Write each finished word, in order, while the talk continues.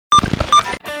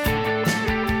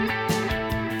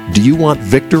Do you want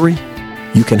victory?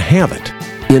 You can have it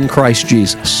in Christ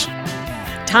Jesus.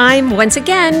 Time once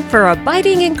again for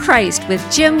Abiding in Christ with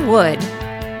Jim Wood.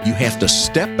 You have to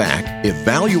step back,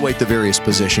 evaluate the various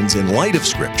positions in light of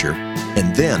Scripture,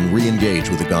 and then re-engage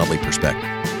with a godly perspective.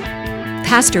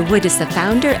 Pastor Wood is the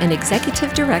founder and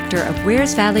executive director of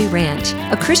Wears Valley Ranch,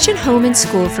 a Christian home and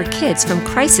school for kids from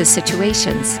crisis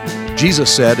situations.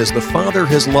 Jesus said, "As the Father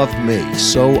has loved me,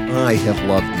 so I have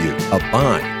loved you.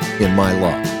 Abide in my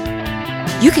love."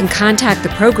 You can contact the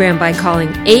program by calling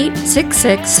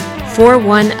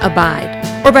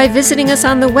 866-41-ABIDE or by visiting us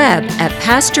on the web at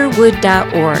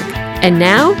pastorwood.org. And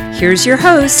now, here's your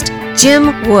host,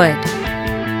 Jim Wood.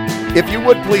 If you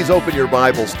would please open your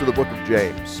Bibles to the book of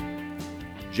James.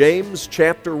 James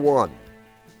chapter 1.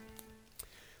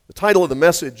 The title of the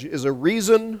message is A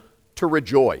Reason to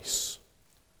Rejoice.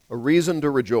 A Reason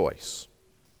to Rejoice.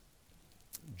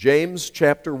 James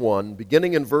chapter 1,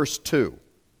 beginning in verse 2.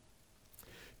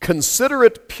 Consider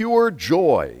it pure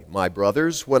joy, my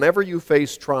brothers, whenever you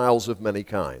face trials of many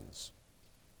kinds,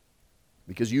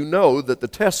 because you know that the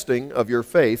testing of your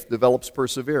faith develops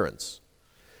perseverance.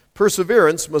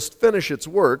 Perseverance must finish its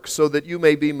work so that you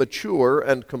may be mature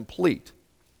and complete,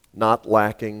 not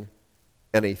lacking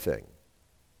anything.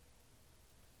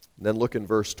 And then look in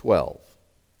verse 12.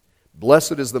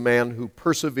 Blessed is the man who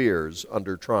perseveres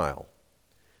under trial,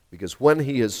 because when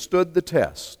he has stood the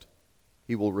test,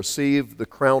 he will receive the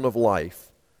crown of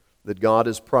life that God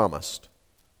has promised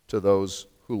to those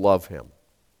who love him.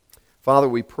 Father,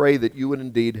 we pray that you would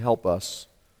indeed help us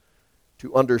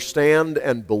to understand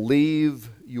and believe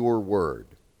your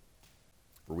word,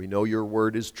 for we know your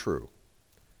word is true,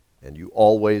 and you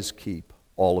always keep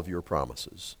all of your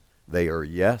promises. They are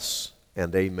yes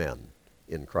and amen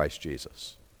in Christ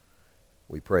Jesus.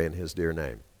 We pray in his dear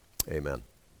name. Amen.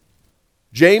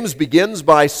 James begins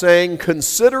by saying,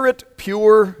 consider it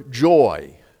pure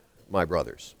joy, my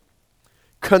brothers.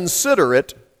 Consider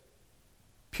it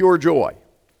pure joy.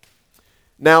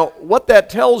 Now, what that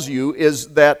tells you is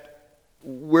that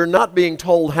we're not being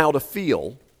told how to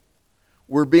feel.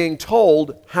 We're being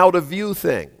told how to view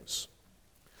things.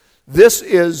 This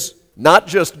is not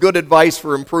just good advice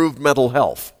for improved mental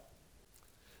health.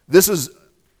 This is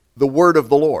the word of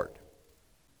the Lord.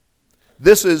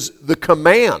 This is the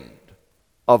command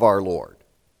of our Lord.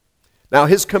 Now,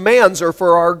 his commands are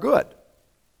for our good.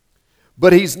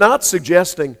 But he's not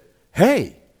suggesting,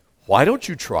 hey, why don't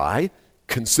you try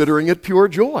considering it pure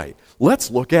joy?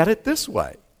 Let's look at it this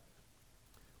way.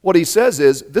 What he says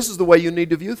is, this is the way you need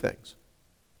to view things.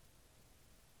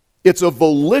 It's a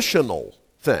volitional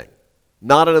thing,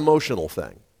 not an emotional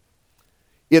thing.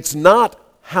 It's not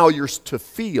how you're to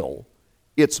feel,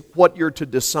 it's what you're to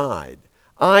decide.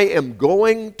 I am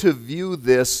going to view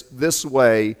this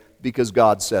way because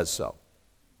God says so.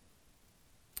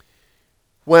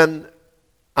 When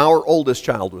our oldest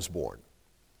child was born,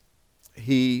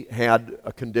 he had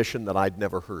a condition that I'd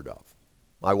never heard of.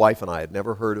 My wife and I had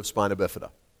never heard of spina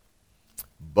bifida.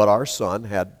 But our son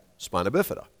had spina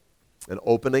bifida, an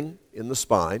opening in the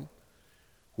spine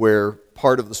where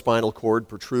part of the spinal cord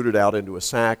protruded out into a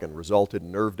sac and resulted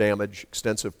in nerve damage,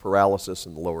 extensive paralysis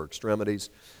in the lower extremities,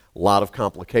 a lot of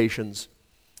complications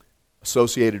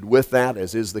associated with that,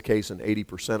 as is the case in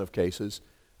 80% of cases,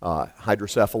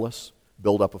 hydrocephalus,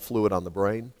 buildup of fluid on the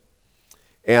brain.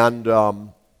 And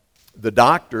the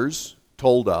doctors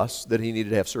told us that he needed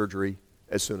to have surgery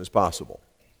as soon as possible.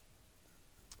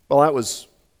 Well, that was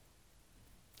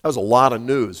a lot of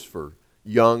news for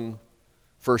young,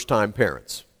 first-time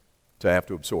parents to have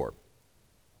to absorb.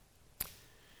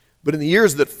 But in the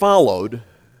years that followed,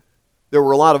 there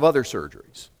were a lot of other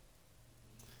surgeries.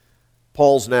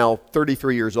 Paul's now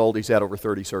 33 years old. He's had over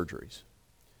 30 surgeries.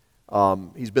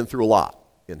 He's been through a lot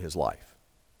in his life.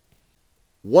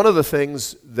 One of the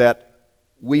things that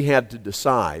we had to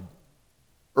decide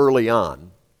early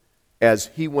on as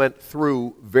he went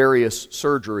through various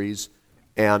surgeries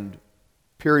and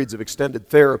periods of extended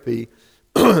therapy,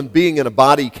 being in a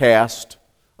body cast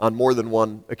on more than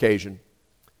one occasion,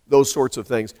 those sorts of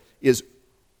things, is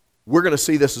we're going to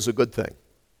see this as a good thing.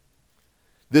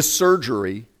 This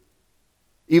surgery,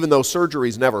 even though surgery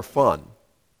is never fun,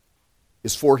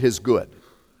 is for his good.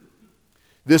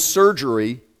 This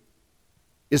surgery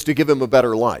is to give him a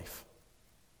better life.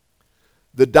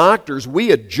 The doctors, we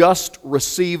had just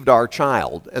received our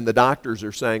child, and the doctors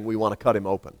are saying we want to cut him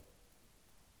open.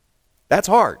 That's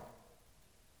hard.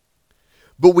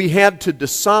 But we had to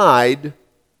decide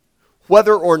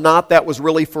whether or not that was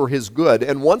really for his good.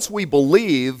 And once we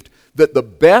believed that the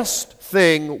best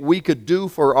thing we could do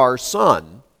for our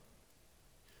son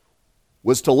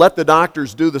was to let the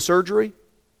doctors do the surgery,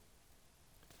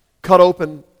 cut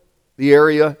open the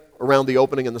area around the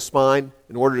opening in the spine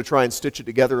in order to try and stitch it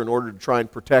together, in order to try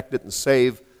and protect it and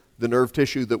save the nerve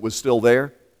tissue that was still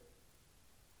there.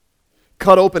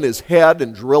 Cut open his head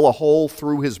and drill a hole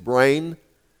through his brain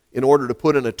in order to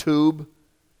put in a tube,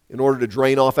 in order to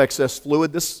drain off excess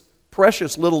fluid. This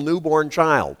precious little newborn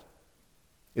child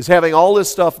is having all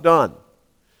this stuff done.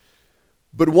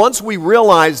 But once we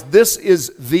realize this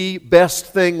is the best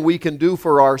thing we can do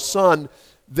for our son,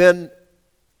 then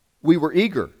we were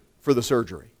eager for the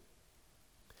surgery.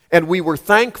 And we were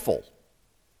thankful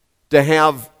to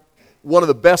have one of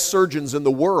the best surgeons in the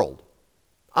world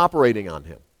operating on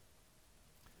him,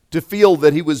 to feel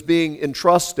that he was being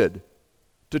entrusted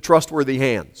to trustworthy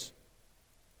hands.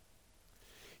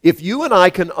 If you and I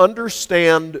can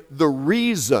understand the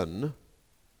reason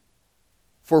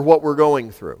for what we're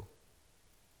going through,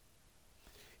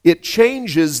 it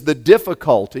changes the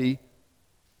difficulty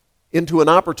into an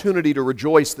opportunity to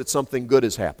rejoice that something good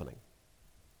is happening.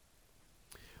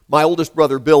 My oldest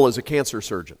brother, Bill, is a cancer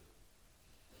surgeon.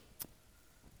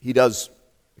 He does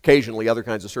occasionally other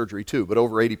kinds of surgery too, but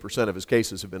over 80% of his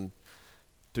cases have been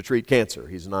to treat cancer.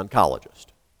 He's an oncologist.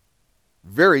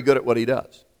 Very good at what he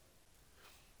does.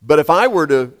 But if I were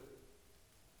to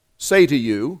say to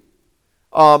you,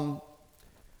 I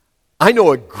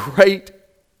know a great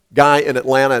guy in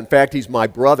Atlanta. In fact, he's my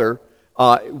brother.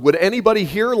 Would anybody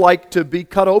here like to be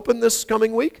cut open this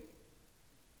coming week?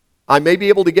 I may be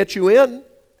able to get you in,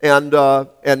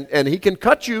 and he can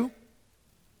cut you.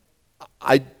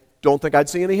 I don't think I'd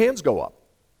see any hands go up.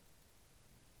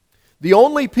 The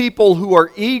only people who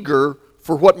are eager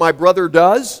for what my brother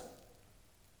does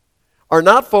are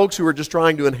not folks who are just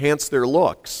trying to enhance their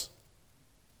looks,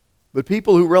 but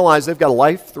people who realize they've got a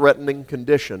life-threatening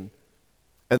condition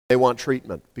and they want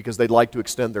treatment because they'd like to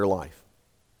extend their life.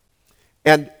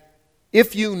 And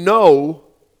if you know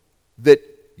that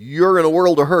you're in a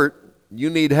world of hurt, you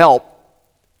need help,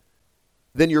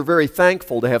 then you're very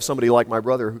thankful to have somebody like my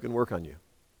brother who can work on you.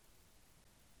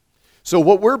 So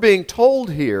what we're being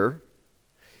told here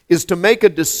is to make a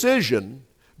decision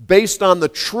based on the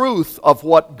truth of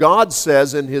what God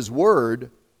says in His Word,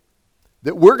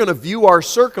 that we're going to view our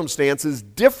circumstances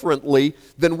differently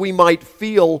than we might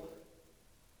feel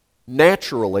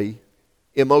naturally,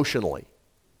 emotionally.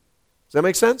 Does that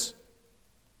make sense?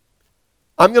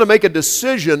 I'm going to make a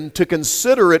decision to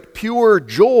consider it pure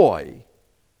joy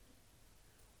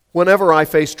whenever I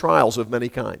face trials of many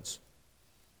kinds.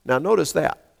 Now notice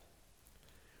that.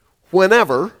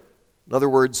 Whenever, in other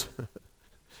words,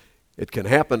 it can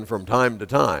happen from time to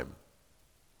time.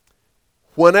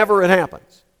 Whenever it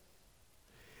happens.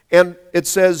 And it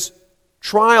says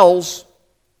trials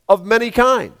of many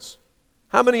kinds.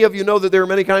 How many of you know that there are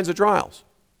many kinds of trials?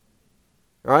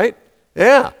 All right?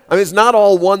 Yeah. I mean, it's not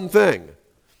all one thing.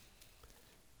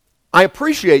 I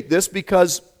appreciate this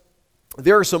because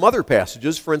there are some other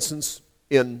passages, for instance,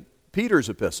 in Peter's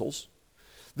epistles,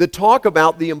 that talk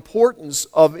about the importance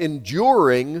of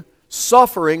enduring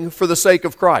suffering for the sake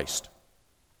of Christ.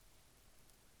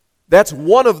 That's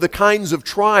one of the kinds of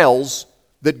trials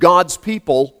that God's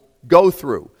people go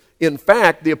through. In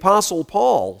fact, the Apostle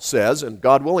Paul says, and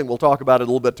God willing, we'll talk about it a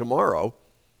little bit tomorrow,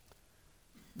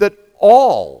 that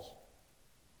all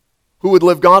who would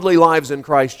live godly lives in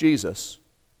Christ Jesus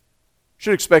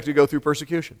should expect to go through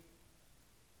persecution.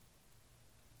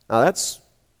 Now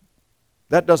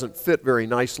that doesn't fit very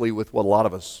nicely with what a lot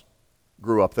of us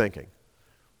grew up thinking.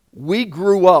 We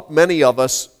grew up, many of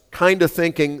us, kind of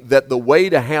thinking that the way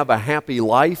to have a happy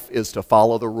life is to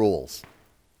follow the rules.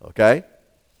 Okay?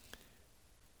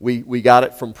 We got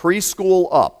it from preschool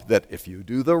up, that if you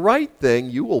do the right thing,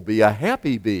 you will be a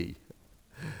happy bee.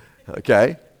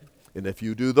 Okay? And if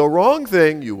you do the wrong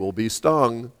thing, you will be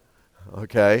stung.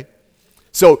 Okay?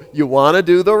 So you want to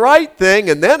do the right thing,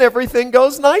 and then everything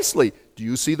goes nicely. Do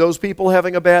you see those people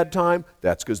having a bad time?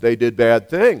 That's because they did bad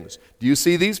things. Do you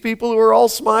see these people who are all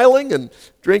smiling and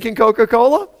drinking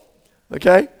Coca-Cola?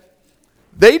 Okay?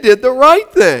 They did the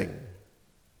right thing.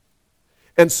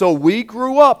 And so we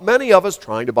grew up, many of us,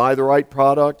 trying to buy the right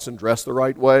products and dress the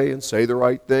right way and say the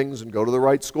right things and go to the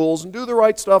right schools and do the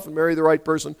right stuff and marry the right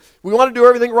person. We want to do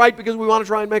everything right because we want to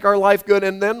try and make our life good.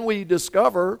 And then we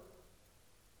discover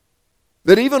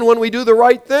that even when we do the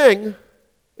right thing,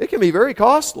 it can be very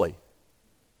costly.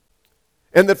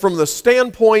 And that from the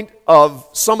standpoint of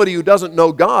somebody who doesn't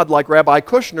know God, like Rabbi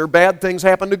Kushner, bad things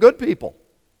happen to good people.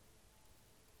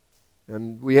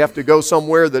 And we have to go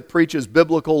somewhere that preaches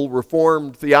biblical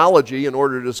reformed theology in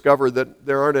order to discover that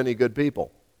there aren't any good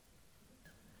people.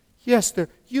 Yes,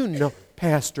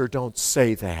 Pastor, don't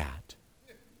say that.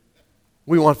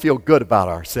 We want to feel good about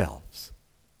ourselves.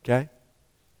 Okay?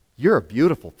 You're a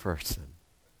beautiful person.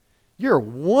 You're a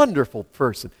wonderful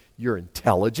person. You're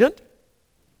intelligent.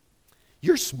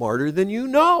 You're smarter than you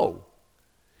know.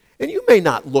 And you may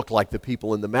not look like the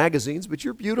people in the magazines, but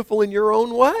you're beautiful in your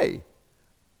own way.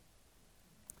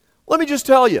 Let me just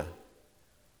tell you,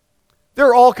 there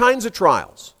are all kinds of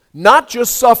trials, not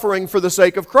just suffering for the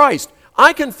sake of Christ.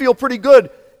 I can feel pretty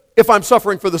good if I'm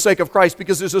suffering for the sake of Christ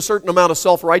because there's a certain amount of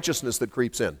self-righteousness that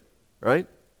creeps in, right?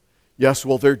 Yes,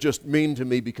 well, they're just mean to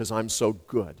me because I'm so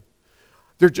good.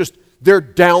 They're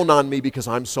down on me because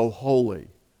I'm so holy.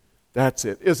 That's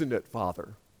it, isn't it,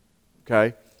 Father?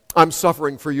 Okay? I'm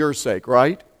suffering for your sake,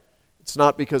 right? It's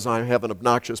not because I have an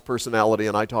obnoxious personality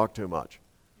and I talk too much.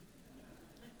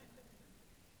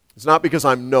 It's not because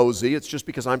I'm nosy, it's just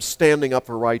because I'm standing up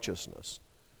for righteousness.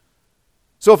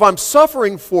 So if I'm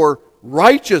suffering for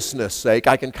righteousness' sake,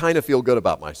 I can kind of feel good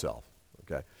about myself,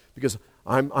 okay? Because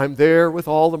I'm there with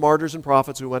all the martyrs and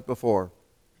prophets who went before.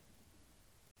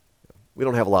 We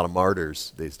don't have a lot of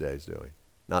martyrs these days, do we?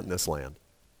 Not in this land.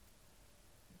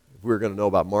 If we were going to know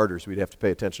about martyrs, we'd have to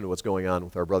pay attention to what's going on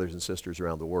with our brothers and sisters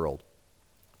around the world.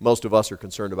 Most of us are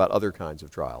concerned about other kinds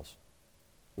of trials,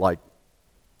 like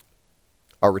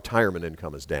our retirement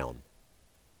income is down.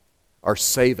 Our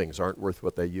savings aren't worth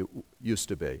what they used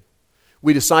to be.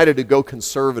 We decided to go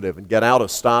conservative and get out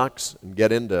of stocks and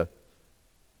get into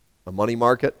a money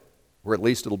market where at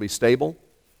least it'll be stable.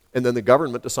 And then the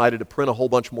government decided to print a whole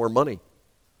bunch more money.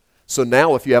 So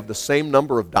now if you have the same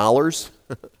number of dollars,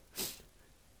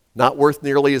 not worth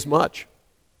nearly as much.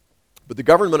 But the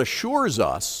government assures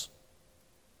us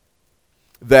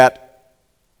that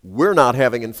we're not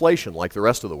having inflation like the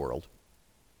rest of the world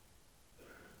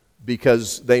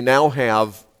because they now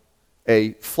have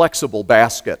a flexible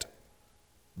basket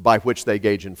by which they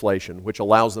gauge inflation, which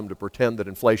allows them to pretend that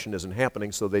inflation isn't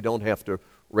happening so they don't have to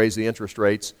raise the interest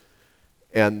rates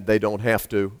and they don't have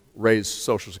to raise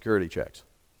Social Security checks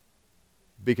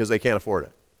because they can't afford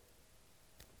it.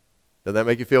 Does that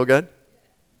make you feel good?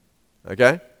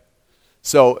 Okay?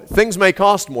 So things may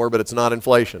cost more, but it's not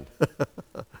inflation.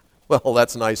 Well,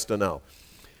 that's nice to know.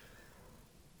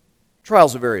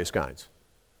 Trials of various kinds.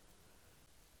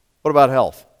 What about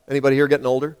health? Anybody here getting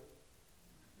older?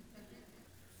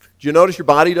 Do you notice your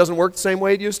body doesn't work the same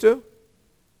way it used to?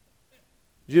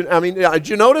 Did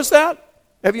you notice that?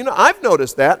 I've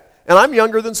noticed that, and I'm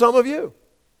younger than some of you.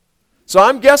 So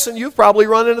I'm guessing you've probably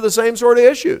run into the same sort of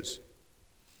issues.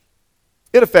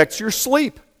 It affects your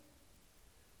sleep.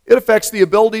 It affects the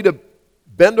ability to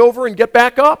bend over and get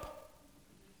back up.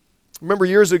 I remember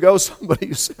years ago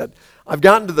somebody said, I've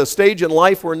gotten to the stage in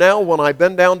life where now when I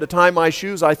bend down to tie my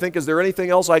shoes, I think, is there anything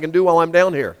else I can do while I'm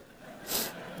down here?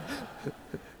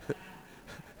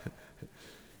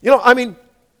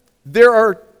 There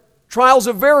are trials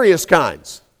of various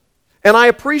kinds. And I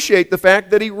appreciate the fact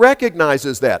that he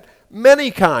recognizes that. Many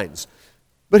kinds.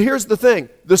 But here's the thing.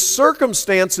 The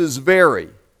circumstances vary,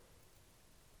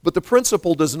 but the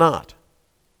principle does not.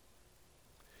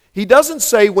 He doesn't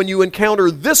say when you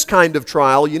encounter this kind of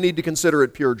trial, you need to consider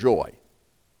it pure joy.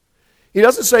 He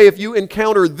doesn't say if you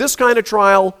encounter this kind of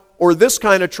trial, or this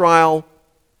kind of trial,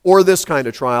 or this kind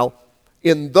of trial,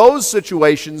 in those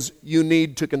situations, you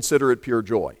need to consider it pure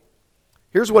joy.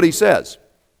 Here's what he says.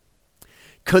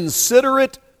 Consider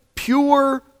it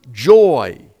pure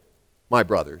joy, my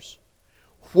brothers,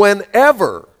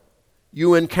 whenever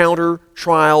you encounter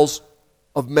trials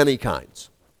of many kinds.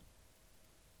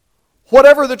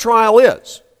 Whatever the trial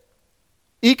is,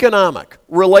 economic,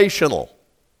 relational,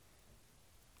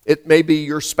 it may be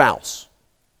your spouse.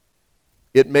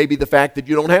 It may be the fact that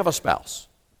you don't have a spouse.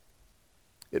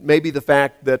 It may be the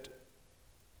fact that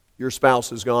your spouse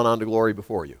has gone on to glory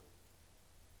before you.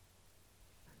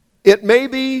 It may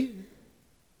be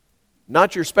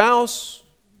not your spouse,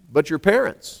 but your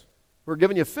parents who are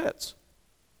giving you fits.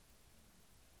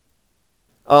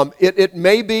 It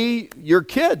may be your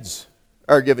kids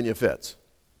are giving you fits.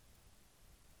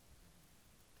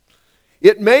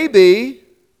 It may be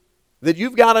that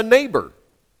you've got a neighbor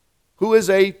who is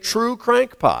a true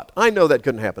crankpot. I know that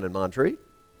couldn't happen in Montreat.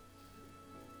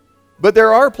 But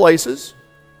there are places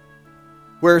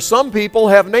where some people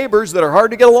have neighbors that are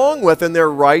hard to get along with, and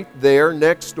they're right there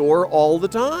next door all the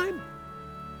time.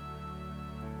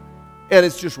 And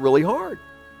it's just really hard.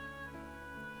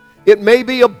 It may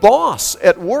be a boss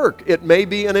at work. It may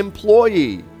be an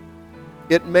employee.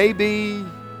 It may be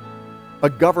a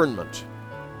government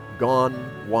gone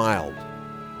wild.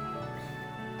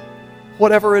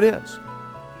 Whatever it is.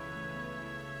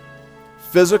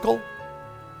 Physical,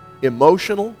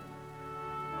 emotional,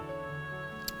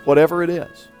 whatever it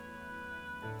is.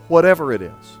 Whatever it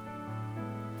is.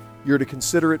 You're to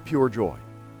consider it pure joy.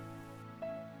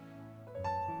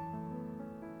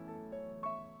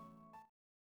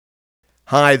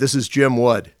 Hi, this is Jim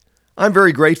Wood. I'm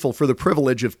very grateful for the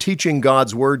privilege of teaching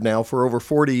God's Word now for over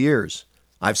 40 years.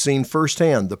 I've seen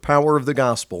firsthand the power of the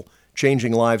gospel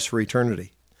changing lives for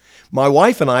eternity. My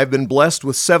wife and I have been blessed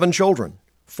with 7 children,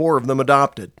 4 of them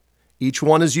adopted. Each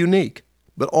one is unique,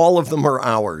 but all of them are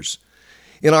ours.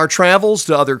 In our travels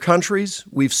to other countries,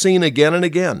 we've seen again and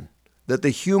again that the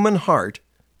human heart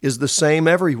is the same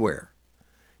everywhere.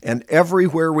 And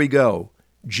everywhere we go,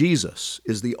 Jesus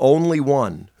is the only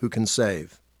one who can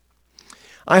save.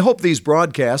 I hope these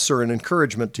broadcasts are an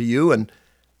encouragement to you, and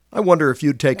I wonder if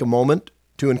you'd take a moment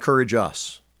to encourage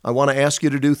us. I want to ask you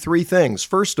to do 3 things.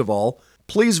 First of all,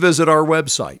 please visit our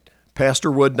website,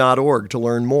 pastorwood.org, to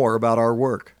learn more about our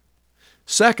work.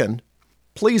 Second,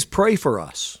 please pray for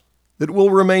us, that we'll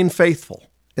remain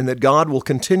faithful, and that God will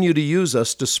continue to use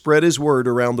us to spread His word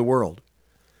around the world.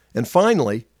 And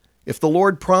finally, if the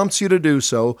Lord prompts you to do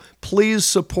so, please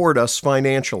support us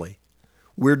financially.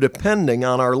 We're depending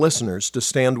on our listeners to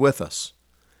stand with us,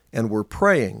 and we're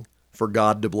praying for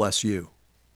God to bless you.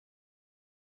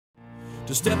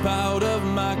 To step out of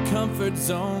my comfort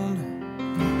zone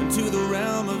into the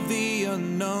realm of the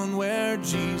unknown where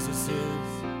Jesus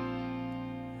is,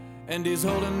 and He's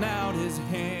holding out His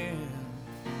hand.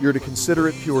 You're to consider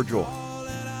it pure joy.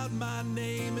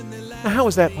 Now, how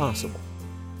is that possible?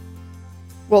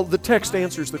 Well, the text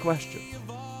answers the question.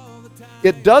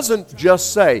 It doesn't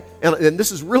just say, and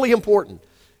this is really important,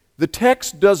 the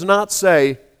text does not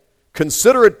say,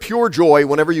 consider it pure joy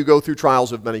whenever you go through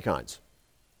trials of many kinds.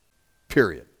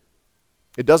 Period.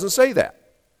 It doesn't say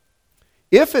that.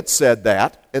 If it said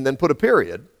that, and then put a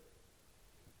period,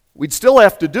 we'd still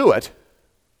have to do it,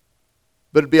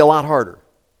 but it'd be a lot harder.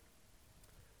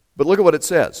 But look at what it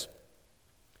says.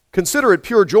 Consider it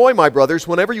pure joy, my brothers,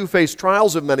 whenever you face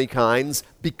trials of many kinds,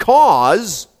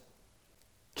 because,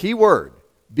 key word,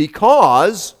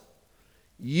 because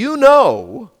you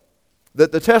know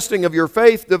that the testing of your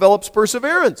faith develops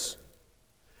perseverance.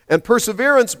 And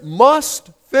perseverance must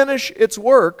finish its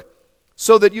work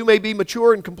so that you may be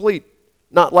mature and complete,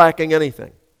 not lacking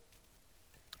anything.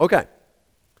 Okay.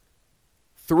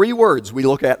 3 words we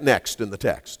look at next in the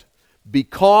text.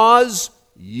 Because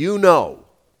you know.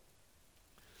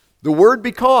 The word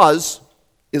because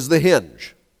is the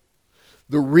hinge.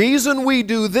 The reason we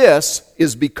do this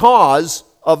is because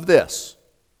of this.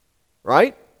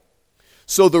 Right?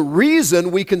 So the reason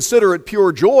we consider it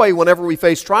pure joy whenever we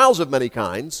face trials of many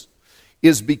kinds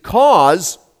is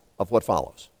because of what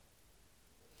follows.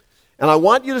 And I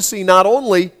want you to see not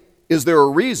only is there a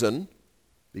reason,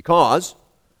 because,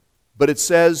 but it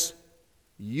says,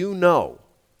 you know.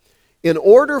 In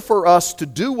order for us to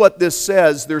do what this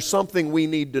says, there's something we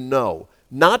need to know.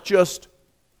 Not just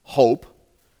hope,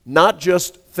 not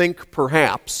just think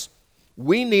perhaps.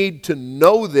 We need to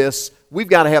know this. We've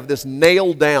got to have this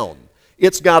nailed down.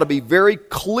 It's got to be very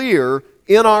clear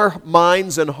in our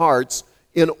minds and hearts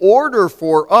in order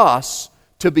for us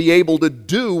to be able to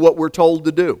do what we're told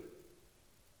to do.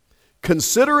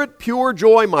 Consider it pure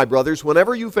joy, my brothers,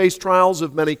 whenever you face trials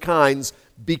of many kinds,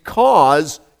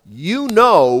 because you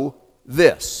know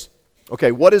this.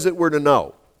 Okay, what is it we're to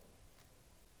know?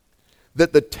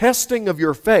 That the testing of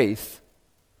your faith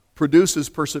produces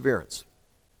perseverance.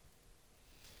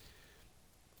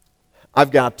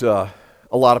 I've got a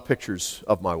lot of pictures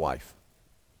of my wife.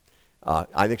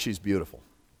 I think she's beautiful.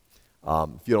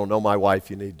 If you don't know my wife,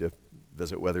 you need to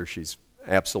visit with her. She's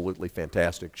absolutely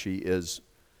fantastic. She is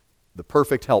the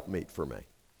perfect helpmeet for me.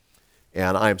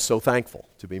 And I am so thankful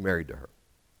to be married to her.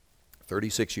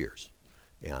 36 years.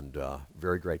 And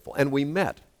very grateful. And we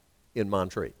met in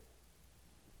Montreat.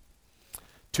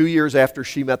 2 years after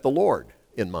she met the Lord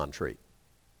in Montreat.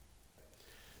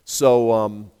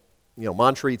 So,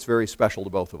 Montreat's very special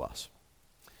to both of us.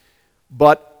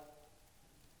 But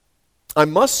I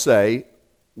must say,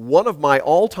 one of my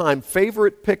all-time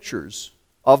favorite pictures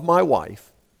of my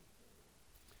wife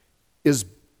is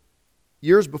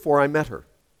years before I met her.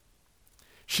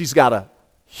 She's got a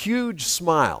huge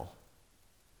smile.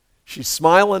 She's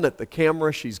smiling at the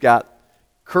camera. She's got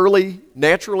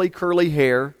naturally curly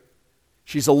hair.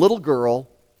 She's a little girl,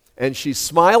 and she's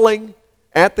smiling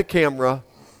at the camera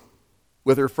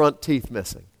with her front teeth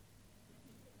missing.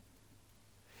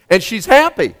 And she's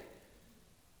happy.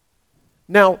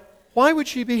 Now, why would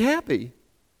she be happy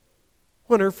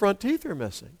when her front teeth are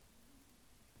missing?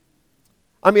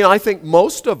 I mean, I think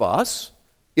most of us,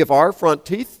 if our front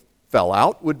teeth fell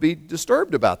out, would be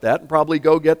disturbed about that and probably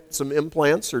go get some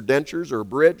implants or dentures or a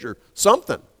bridge or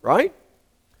something, right?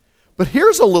 But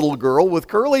here's a little girl with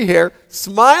curly hair,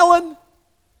 smiling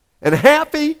and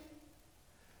happy,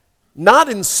 not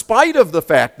in spite of the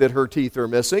fact that her teeth are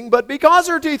missing, but because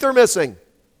her teeth are missing.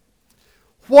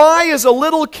 Why is a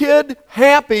little kid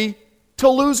happy to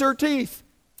lose her teeth?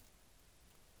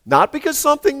 Not because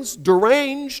something's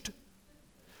deranged,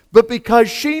 but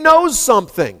because she knows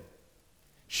something.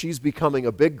 She's becoming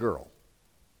a big girl.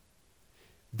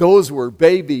 Those were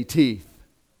baby teeth.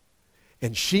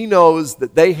 And she knows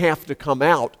that they have to come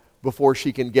out before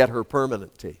she can get her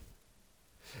permanent teeth.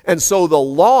 And so the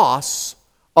loss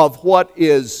of what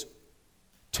is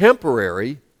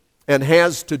temporary and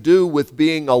has to do with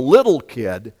being a little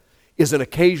kid is an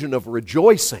occasion of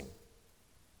rejoicing.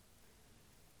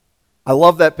 I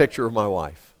love that picture of my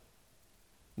wife.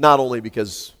 Not only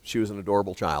because she was an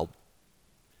adorable child,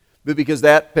 but because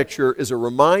that picture is a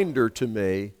reminder to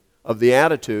me of the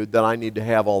attitude that I need to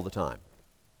have all the time.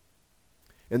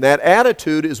 And that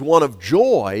attitude is one of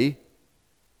joy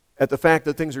at the fact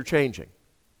that things are changing.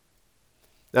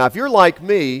 Now, if you're like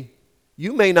me,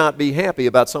 you may not be happy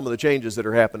about some of the changes that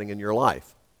are happening in your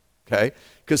life, okay?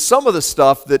 Because some of the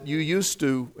stuff that you used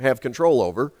to have control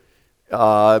over,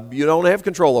 you don't have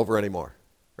control over anymore,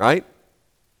 right?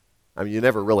 I mean, you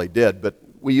never really did, but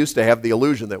we used to have the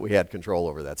illusion that we had control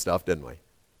over that stuff, didn't we?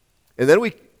 And then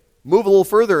we move a little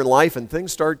further in life and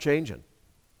things start changing.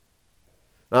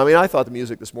 Now, I mean, I thought the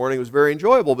music this morning was very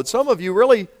enjoyable, but some of you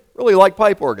really like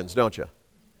pipe organs, don't you?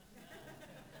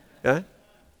 Okay?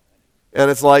 And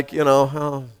it's like,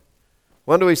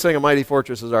 when do we sing A Mighty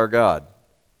Fortress is Our God?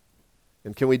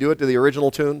 And can we do it to the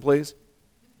original tune, please?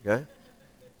 Okay?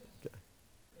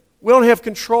 We don't have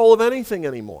control of anything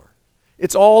anymore.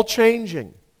 It's all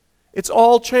changing. It's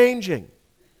all changing.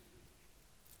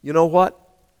 You know what?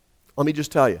 Let me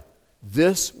just tell you,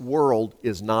 this world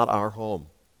is not our home.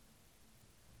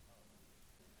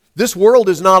 This world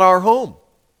is not our home.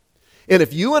 And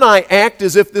if you and I act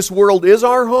as if this world is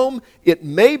our home, it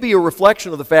may be a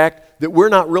reflection of the fact that we're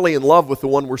not really in love with the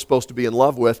one we're supposed to be in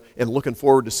love with and looking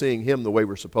forward to seeing him the way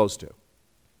we're supposed to.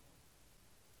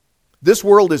 This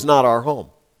world is not our home.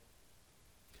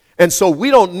 And so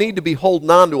we don't need to be holding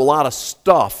on to a lot of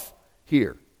stuff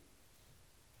here.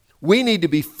 We need to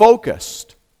be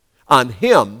focused on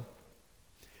him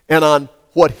and on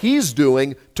what he's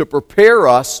doing to prepare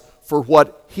us for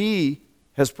what he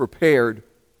has prepared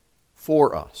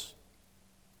for us.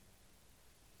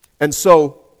 And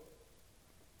so,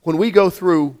 when we go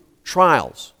through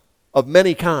trials of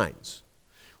many kinds,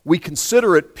 we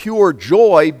consider it pure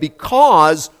joy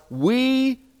because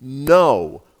we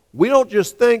know. We don't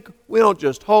just think, we don't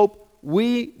just hope,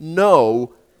 we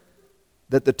know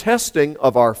that the testing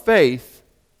of our faith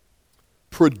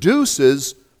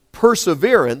produces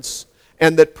perseverance,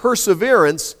 and that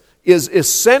perseverance is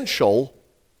essential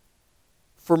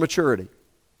for maturity.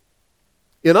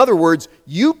 In other words,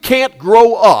 you can't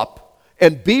grow up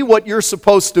and be what you're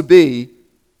supposed to be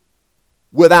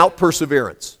without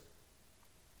perseverance.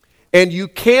 And you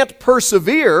can't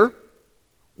persevere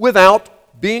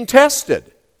without being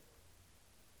tested.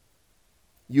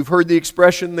 You've heard the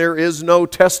expression, there is no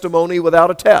testimony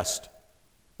without a test,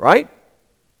 right?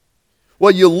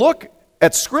 Well, you look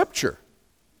at Scripture.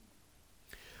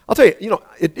 I'll tell you,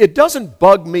 it doesn't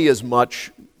bug me as much.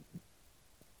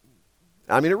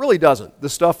 I mean, it really doesn't. The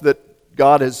stuff that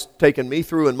God has taken me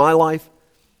through in my life,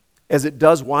 as it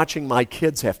does watching my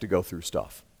kids have to go through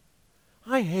stuff.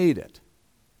 I hate it.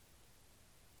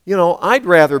 I'd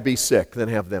rather be sick than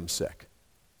have them sick.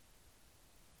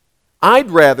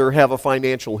 I'd rather have a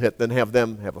financial hit than have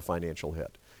them have a financial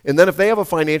hit. And then if they have a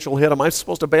financial hit, am I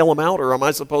supposed to bail them out, or am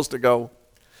I supposed to go,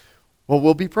 well,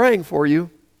 we'll be praying for you?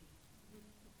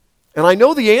 And I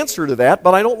know the answer to that,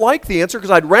 but I don't like the answer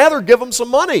because I'd rather give them some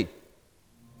money.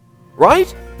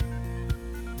 Right?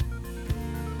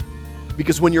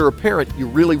 Because when you're a parent, you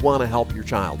really want to help your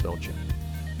child, don't you?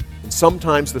 And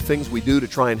sometimes the things we do to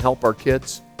try and help our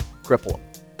kids cripple them.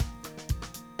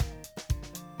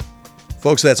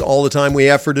 Folks, that's all the time we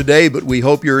have for today, but we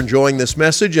hope you're enjoying this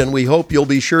message, and we hope you'll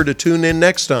be sure to tune in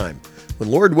next time, when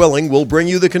Lord willing, we'll bring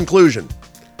you the conclusion.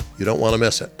 You don't want to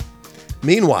miss it.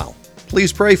 Meanwhile,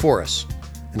 please pray for us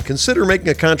and consider making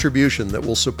a contribution that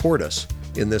will support us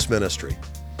in this ministry.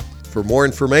 For more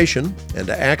information and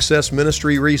to access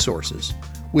ministry resources,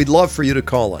 we'd love for you to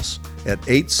call us at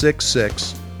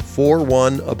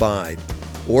 866-41-ABIDE,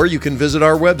 or you can visit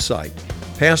our website,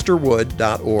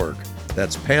 pastorwood.org.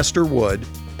 That's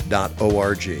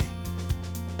pastorwood.org.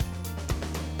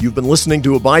 You've been listening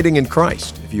to Abiding in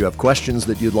Christ. If you have questions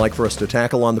that you'd like for us to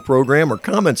tackle on the program or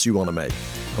comments you want to make,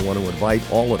 I want to invite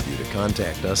all of you to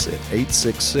contact us at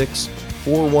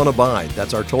 866-41-ABIDE.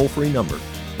 That's our toll-free number,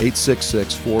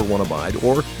 866-41-ABIDE,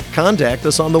 or contact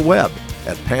us on the web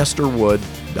at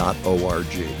pastorwood.org.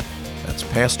 That's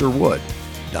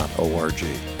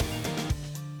pastorwood.org.